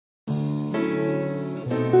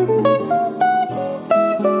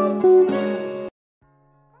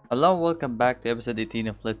Hello, welcome back to episode 18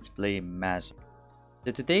 of Let's Play Magic.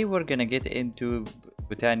 So today we're gonna get into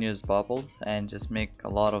Botania's baubles and just make a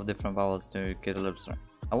lot of different baubles to get a little.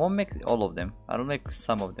 I won't make all of them, I'll make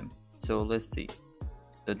some of them. So let's see.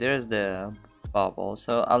 So there's the bauble.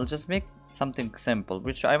 So I'll just make something simple,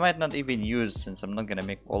 which I might not even use since I'm not gonna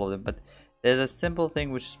make all of them, but there's a simple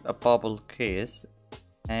thing which is a bauble case,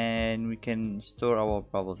 and we can store our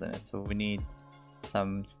baubles in it. So we need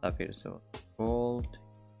some stuff here. So gold.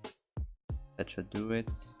 That should do it.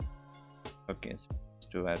 Okay, so let's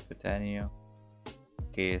do a Botania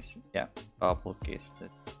case. Yeah, bauble case.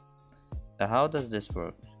 So how does this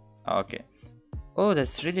work? Okay. Oh,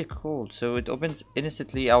 that's really cool. So it opens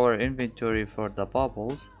instantly our inventory for the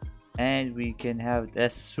baubles, and we can have.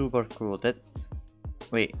 That's super cool. That.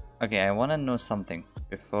 Wait. Okay, I want to know something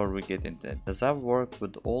before we get into it. Does that work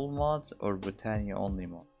with all mods or Botania only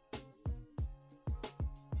mod?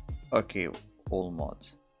 Okay, all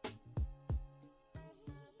mods.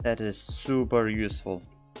 That is super useful.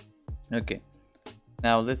 Okay,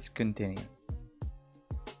 now let's continue.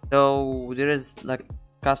 So there is like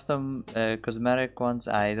custom cosmetic ones.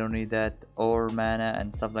 I don't need that, or mana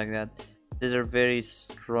and stuff like that. These are very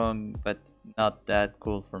strong but not that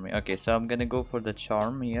cool for me. Okay, so I'm gonna go for the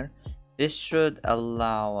charm here. This should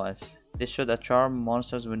allow us, this should charm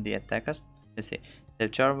monsters when they attack us. Let's see, the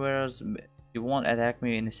charm wearers, you won't attack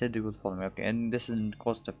me, instead they will follow me. Okay, and this is the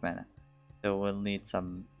cost of mana, so we'll need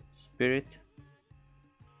some spirit.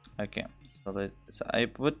 Okay, so I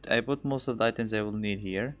put most of the items I will need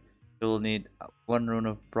here. So we'll need one rune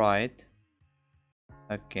of pride.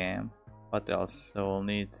 Okay, what else? So we'll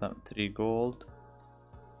need 3 gold.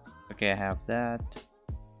 Okay, I have that.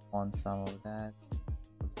 Want some of that,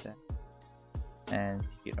 and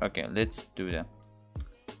here. Okay, let's do that.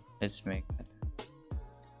 Let's make that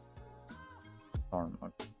charm.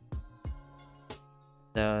 Okay.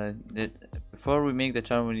 Before we make the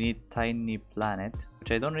charm, we need tiny planet,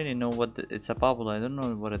 which I don't really know what it's a bauble. I don't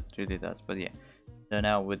know what it really does, but yeah. So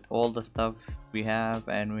now with all the stuff we have,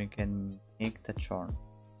 and we can make the charm.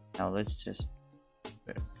 Now let's just.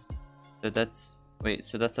 So that's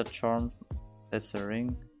so that's a charm. That's a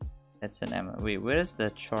ring. That's an ammo. Wait, where is the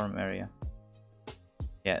charm area?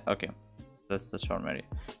 Yeah. Okay, that's the charm area.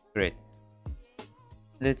 Great.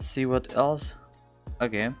 Let's see what else.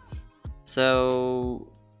 Okay. So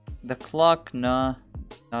the clock, nah,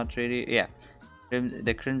 not really. Yeah,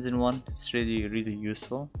 the crimson one, it's really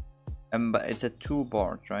useful. But it's a 2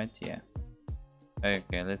 bars, right? Yeah.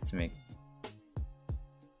 Okay, let's make.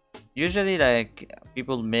 Usually, like,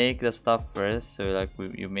 people make the stuff first, so like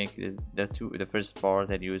you make the first bar,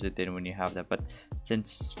 then use it. Then when you have that, but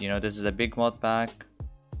since you know this is a big mod pack,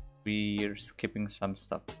 we're skipping some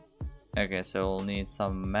stuff. Okay, so we'll need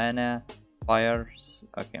some mana, fires.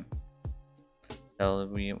 Okay. So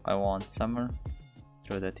I want summer.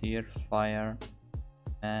 Throw that here. Fire,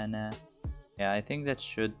 mana. Yeah, I think that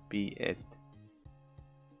should be it.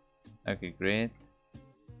 Okay, great.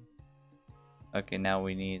 Okay, now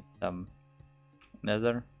we need some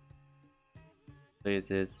nether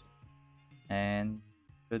places, and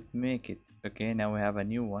should make it. Okay, now we have a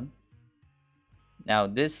new one. Now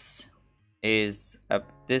this is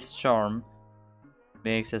this charm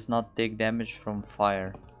makes us not take damage from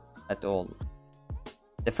fire at all.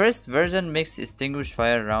 The first version makes extinguish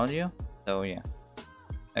fire around you, so yeah.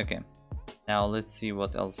 Okay, now let's see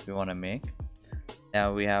what else we want to make.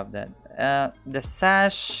 Now we have that the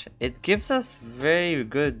sash, it gives us very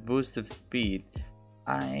good boost of speed.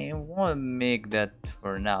 I want to make that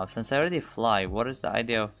for now since I already fly. What is the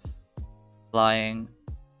idea of flying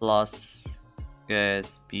plus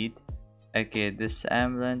speed? Okay, this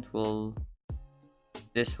amulet will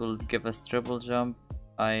give us triple jump.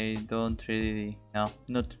 I don't really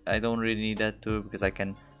I don't really need that too, because I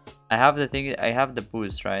have the thing, I have the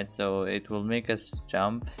boost, right? So it will make us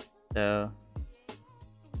jump. The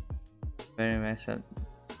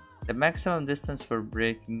maximum distance for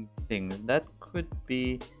breaking things, that could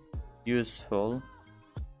be useful.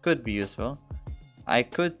 I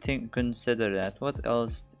could consider that. What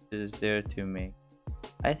else is there to make?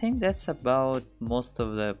 I think that's about most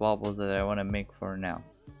of the baubles that I want to make for now.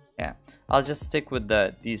 Yeah, I'll just stick with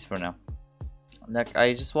these for now. Like,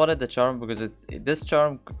 I just wanted the charm because this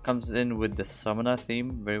charm comes in with the summoner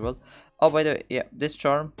theme very well. Oh, by the way, yeah, this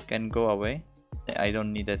charm can go away. I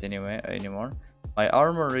don't need that anymore. My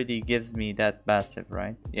armor already gives me that passive,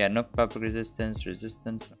 right? Yeah, knockback resistance,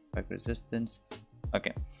 knockback resistance.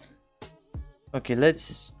 Okay. Okay,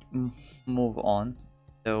 let's move on.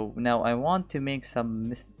 So now I want to make some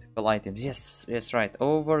mystical items. Yes, right.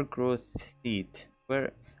 Overgrowth seed.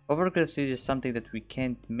 Where? Overgrowth is something that we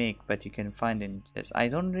can't make, but you can find in chests. I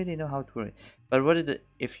don't really know how to work, but what is it?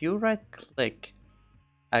 If you right click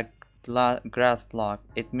a grass block,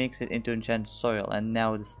 it makes it into enchanted soil, and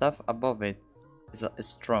now the stuff above it is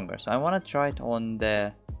stronger. So I want to try it on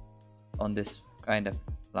this kind of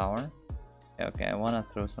flower. Okay, I want to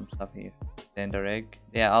throw some stuff here. The ender egg.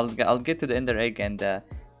 Yeah, I'll get to the ender egg and the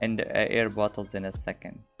air bottles in a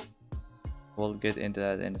second. We'll get into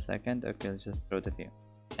that in a second. Okay, let's just throw that here.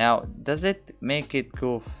 Now, does it make it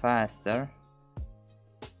go faster?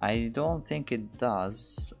 I don't think it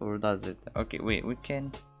does, or does it? Okay, wait, we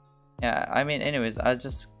can. Yeah, I mean, anyways, I'll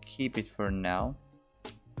just keep it for now.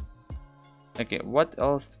 Okay, what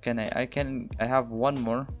else can I have one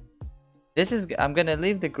more. This is, I'm gonna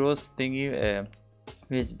leave the growth thingy,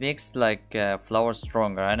 which makes like flowers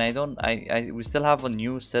stronger, and we still have a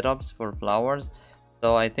new setups for flowers,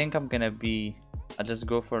 so I think I'll just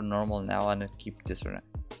go for normal now and keep this around.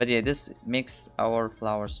 But yeah, this makes our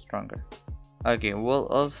flowers stronger. Okay, well,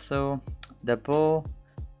 also the bow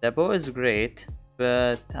is great,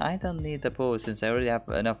 but I don't need the bow since I already have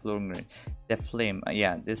enough long range. The flame,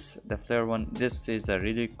 yeah, the flare one, this is a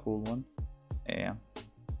really cool one. Yeah,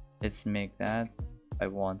 let's make that. I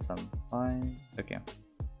want some 5. Okay,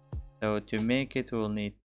 so to make it we'll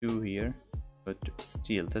need 2 here, but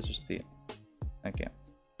steel, that's just steel.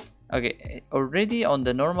 Okay, already on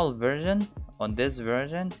the normal version, on this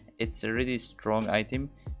version, it's a really strong item.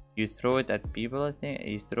 You throw it at people, I think.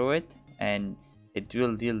 You throw it and it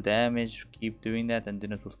will deal damage. Keep doing that and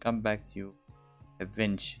then it will come back to you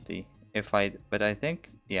eventually. But I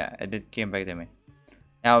think, yeah, it came back to me.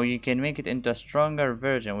 Now you can make it into a stronger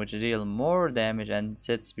version which deal more damage and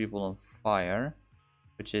sets people on fire,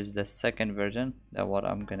 which is the second version. That's what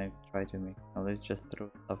I'm gonna try to make. Now let's just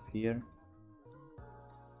throw stuff here.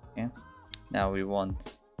 Okay, now we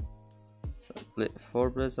want 4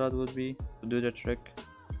 blizzard would be to do the trick.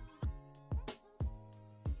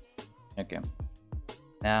 Okay,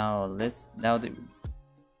 now this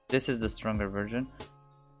is the stronger version.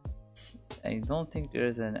 I don't think there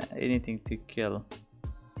is anything to kill.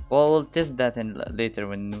 Well, we'll test that later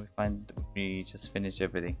when we just finish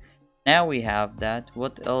everything. Now we have that.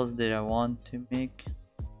 What else did I want to make?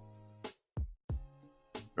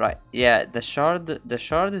 Right, yeah, the shard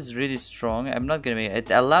is really strong. I'm not gonna make it.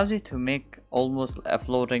 It allows you to make almost a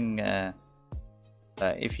floating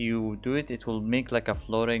if you do it, it will make like a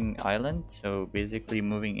floating island, so basically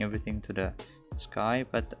moving everything to the sky,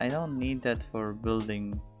 but I don't need that for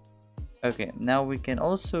building. Okay, now we can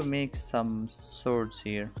also make some swords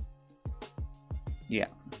here. Yeah,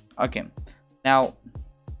 okay, now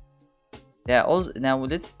now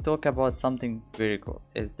let's talk about something very cool.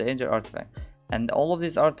 Is the ender artifact. And all of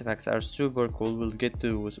these artifacts are super cool. We'll get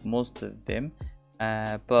to most of them,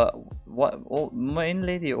 but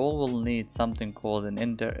mainly they all will need something called an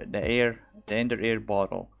ender air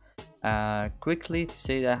bottle. Quickly to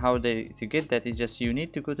say that to get that is just you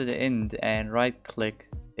need to go to the end and right click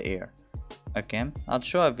the air. Okay, I'll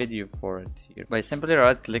show a video for it here. By simply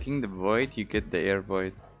right clicking the void, you get the air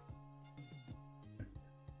void.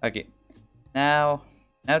 Okay, now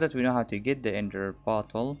that we know how to get the ender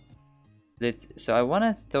bottle, so I want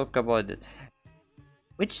to talk about it.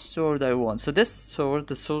 Which sword I want. So this sword,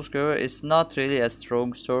 the Soul Skewer, is not really a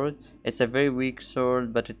strong sword. It's a very weak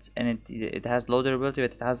sword, but it has low durability,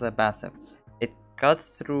 but it has a passive. It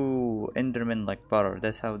cuts through Enderman like butter.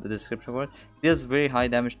 That's how the description works. Deals very high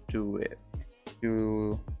damage to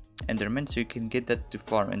Enderman, so you can get that to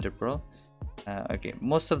farm Ender Pearl. Okay,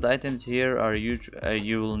 most of the items here are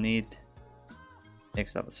you will need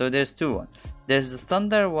next up. So there's two. There's the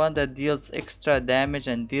standard one that deals extra damage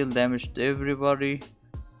and deal damage to everybody,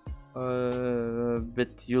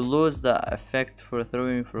 but you lose the effect for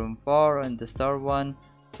throwing from far, and the star one,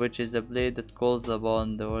 which is a blade that calls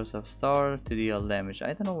upon the words of star to deal damage.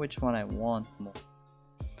 I don't know which one I want more.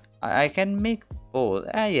 I can make both.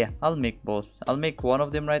 Yeah, I'll make both. I'll make one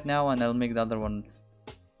of them right now and I'll make the other one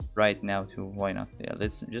right now too. Why not? Yeah,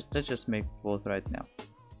 let's just make both right now.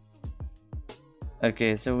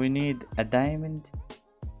 Okay, so we need a diamond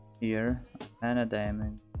here and a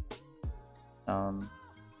diamond, some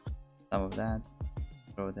of that,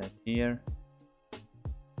 throw that here.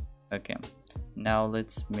 Okay, now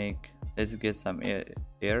let's get some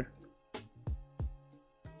air.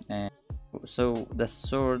 And so the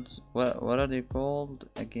swords, what are they called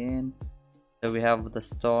again? So we have the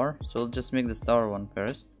star, so we'll just make the star one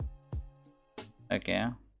first. Okay,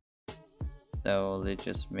 so let's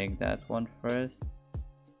just make that one first.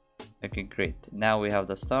 Okay, great. Now we have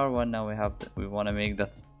the star one. Now we want to make the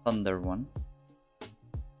thunder one.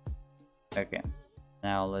 Okay,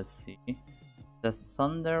 now let's see. The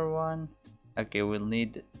thunder one. Okay, we'll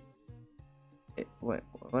need. Wait,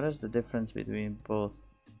 what is the difference between both?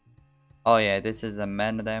 Oh yeah, this is a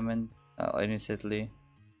mana diamond. Instantly.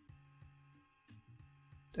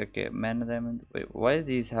 Okay, mana diamond. Wait, why do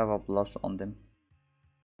these have a plus on them?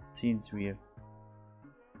 Seems weird.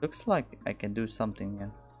 Looks like I can do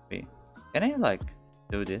something. Wait, can I like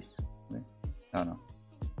do this? Wait. Oh no.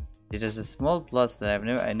 It is a small plus that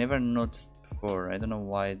I never noticed before. I don't know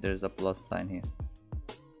why there's a plus sign here.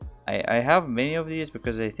 I have many of these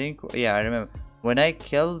because I think, yeah, I remember when I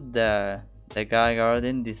killed the guy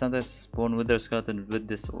garden, they sometimes spawn with their skeleton with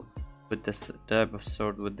this type of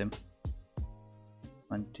sword with them.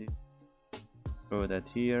 1, 2. Throw that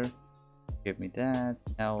here. Give me that.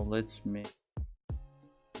 Now let's make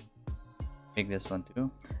this one too.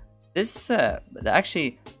 This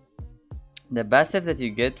actually the passive that you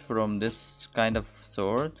get from this kind of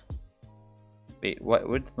sword. Wait, what?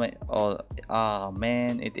 Where's my? Oh,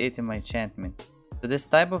 man! It ate in my enchantment. So this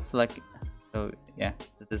type of like, so yeah,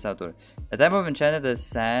 this is how to work. The type of enchantment that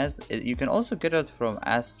says you can also get it from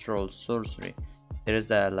Astral Sorcery. There is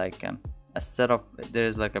a like a setup. There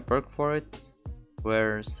is like a perk for it,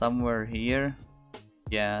 where somewhere here,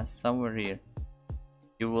 yeah, somewhere here,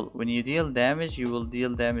 you will when you deal damage, you will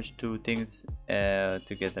deal damage to things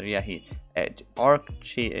together. Yeah, here,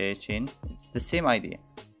 chain. It's the same idea.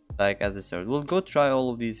 Like as a sword. We'll go try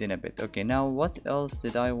all of these in a bit. Okay, now what else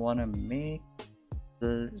did I want to make?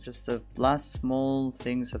 Just the last small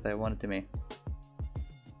things that I wanted to make.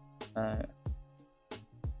 Yeah,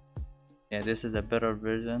 this is a better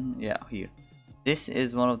version. Yeah, here. This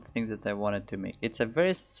is one of the things that I wanted to make. It's a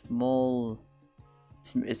very small.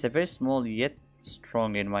 It's a very small yet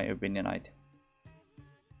strong, in my opinion, item.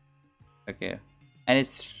 Okay, and it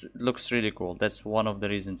looks really cool. That's one of the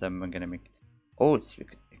reasons I'm gonna make it. Oh, it's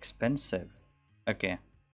expensive. Okay,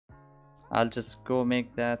 I'll just go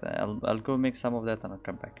make that. I'll go make some of that and I'll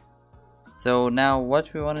come back. So now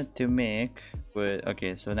what we wanted to make with,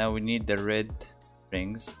 okay, so now we need the red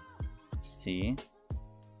strings. Let's see,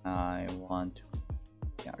 I want,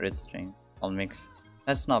 yeah, red string. I'll mix.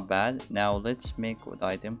 That's not bad. Now let's make what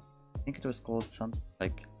item? I think it was called something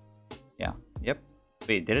like, yeah, yep.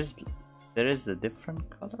 Wait, there is a different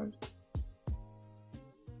colors.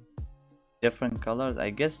 Different colors, I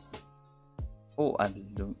guess. Oh,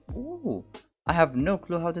 I have no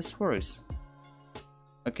clue how this works.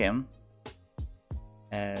 Okay.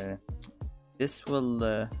 This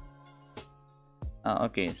will.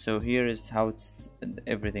 Okay, so here is how it's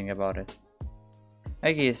everything about it.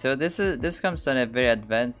 Okay, so this comes on a very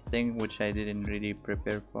advanced thing which I didn't really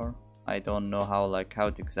prepare for. I don't know how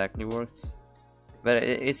it exactly works. But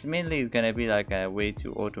it's mainly gonna be like a way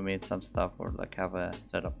to automate some stuff or like have a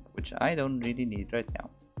setup, which I don't really need right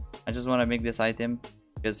now. I just want to make this item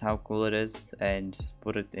because how cool it is and just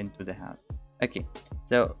put it into the house. Okay,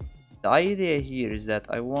 so the idea here is that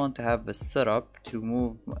I want to have a setup to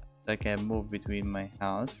move, like I move between my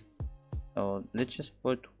house. So let's just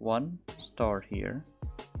put one star here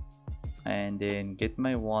and then get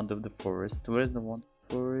my wand of the forest. Where's the wand of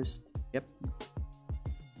the forest? Yep.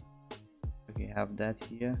 Okay, have that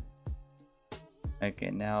here.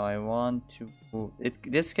 Okay, now I want to move it.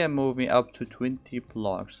 This can move me up to 20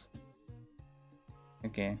 blocks.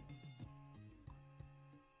 Okay.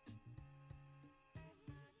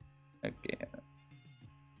 Okay.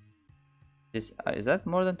 This is that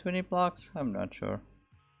more than 20 blocks? I'm not sure.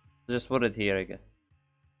 Just put it here, I guess.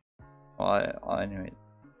 Oh, anyway.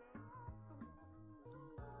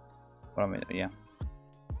 Yeah.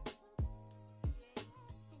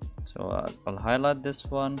 So I'll highlight this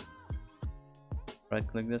one. Right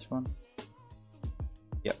click this one.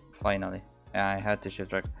 Yep, finally. I had to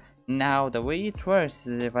shift right. Now the way it works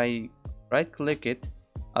is if I right click it,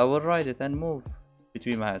 I will write it and move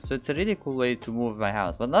between my house. So it's a really cool way to move my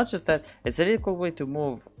house. But not just that, it's a really cool way to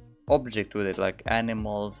move object with it, like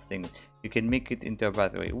animals, things. You can make it into a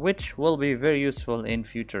pathway, which will be very useful in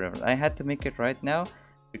future. I had to make it right now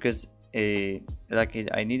because I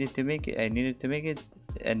needed to make it,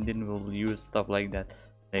 and then we'll use stuff like that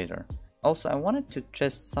later. Also, I wanted to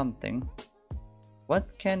test something. How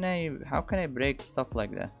can I break stuff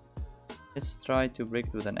like that? Let's try to break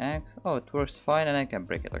it with an axe. Oh, it works fine and I can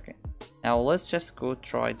break it. Okay, now let's just go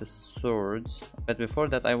try the swords, but before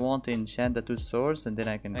that I want to enchant the 2 swords and then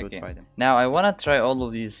I can go try them. Now I want to try all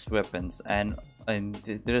of these weapons, and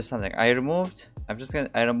there is something I removed.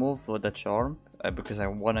 I removed for the charm because I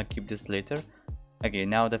want to keep this later. Okay,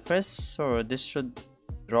 now the first sword, this should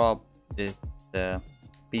drop the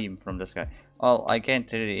beam from the sky. Well, I can't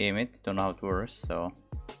really aim it, don't know how it works, so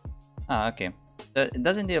okay. So it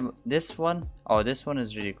doesn't deal this one. Oh, this one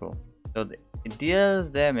is really cool. So it deals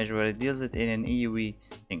damage, but it deals it in an AoE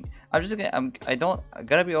thing. I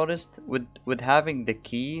gotta be honest with having the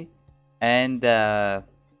key and the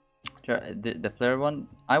flare one.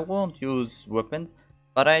 I won't use weapons,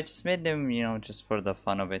 but I just made them, you know, just for the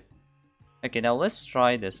fun of it. Okay, now let's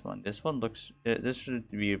try this one. This one looks, this should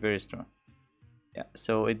be very strong. Yeah,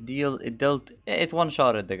 so it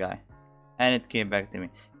one-shotted the guy, and it came back to me.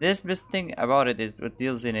 This best thing about it is it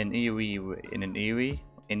deals in an AoE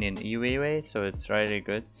way, so it's really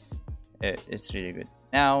good. It's really good.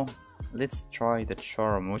 Now let's try the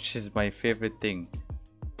charm, which is my favorite thing.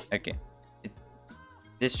 Okay,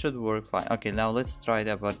 this should work fine. Okay, now let's try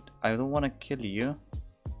that, but I don't want to kill you.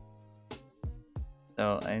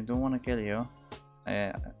 So I don't want to kill you.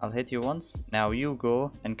 I'll hit you once. Now you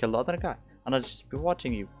go and kill the other guy, and I'll just be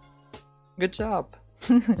watching you. Good job.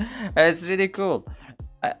 It's really cool.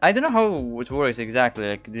 I don't know how it works exactly.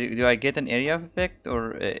 Like, do I get an area of effect,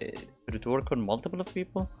 or would it work on multiple of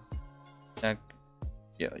people? Like,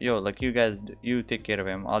 yo, like you guys, you take care of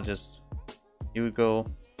him. You go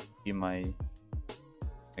be my.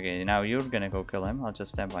 Okay, now you're gonna go kill him. I'll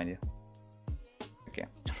just stand behind you. Okay,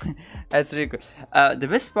 that's really good. The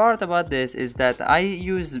best part about this is that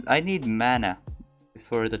I need mana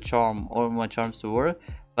for the charm or my charms to work,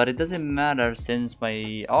 but it doesn't matter since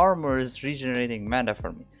my armor is regenerating mana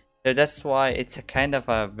for me. So that's why it's a kind of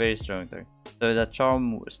a very strong thing. So the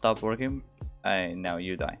charm stopped working, and now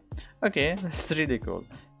you die. Okay, that's really cool.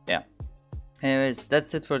 Yeah. Anyways,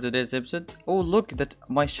 that's it for today's episode. Oh, look, that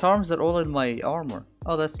my charms are all in my armor.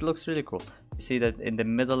 Oh, that looks really cool. You see that in the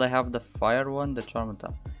middle I have the fire one, the charm on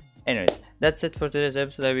top. Anyways, that's it for today's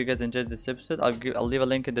episode. I hope you guys enjoyed this episode. I'll leave a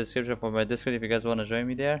link in the description for my Discord if you guys want to join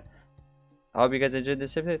me there. I hope you guys enjoyed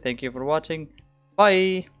this episode. Thank you for watching.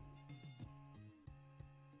 Bye.